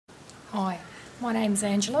Hi, my name's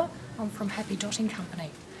Angela. I'm from Happy Dotting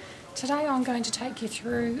Company. Today I'm going to take you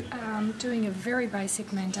through doing a very basic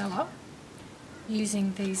mandala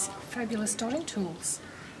using these fabulous dotting tools.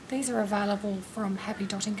 These are available from Happy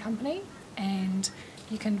Dotting Company, and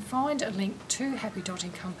you can find a link to Happy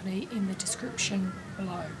Dotting Company in the description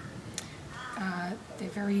below. They're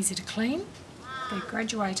very easy to clean, they're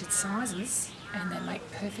graduated sizes, and they make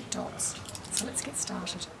perfect dots. So let's get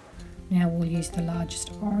started. Now we'll use the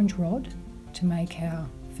largest orange rod to make our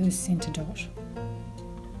first centre dot.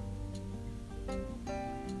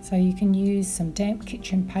 So you can use some damp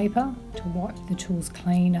kitchen paper to wipe the tools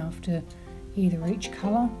clean after either each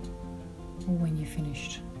colour or when you're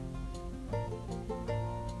finished.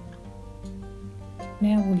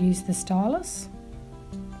 Now we'll use the stylus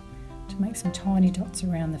to make some tiny dots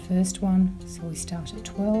around the first one. So we start at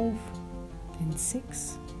 12, then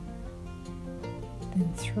 6,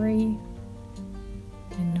 then 3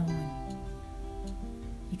 and 9.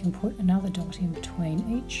 You can put another dot in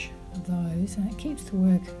between each of those and it keeps the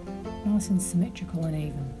work nice and symmetrical and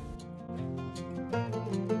even.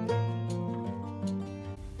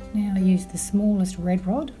 Now use the smallest red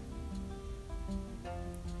rod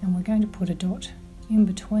and we're going to put a dot in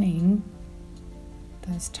between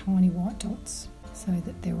those tiny white dots so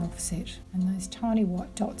that they're offset, and those tiny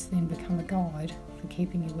white dots then become a guide for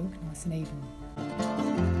keeping your work nice and even.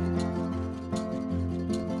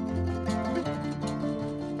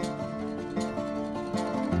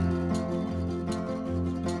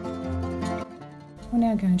 We're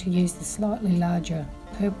now going to use the slightly larger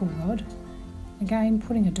purple rod, again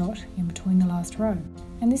putting a dot in between the last row.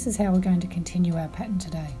 And this is how we're going to continue our pattern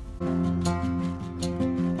today.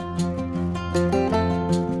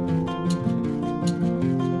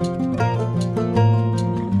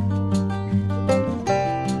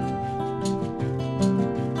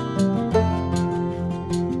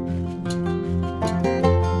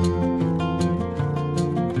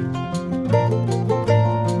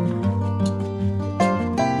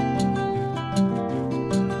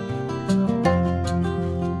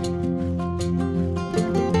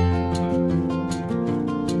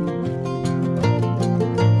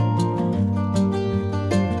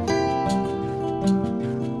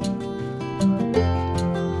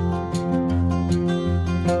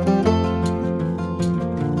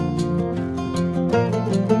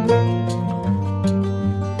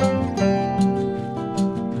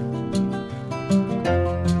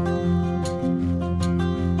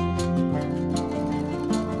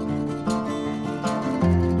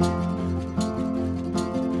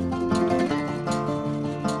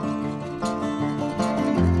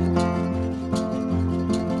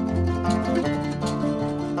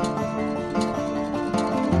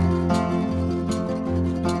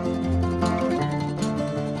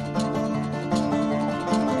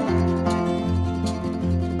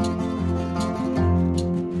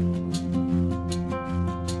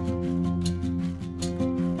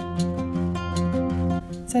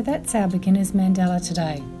 So that's our beginner's mandala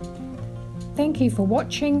today. Thank you for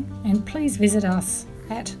watching, and please visit us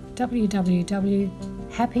at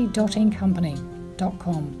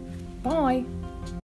www.happydottingcompany.com. Bye!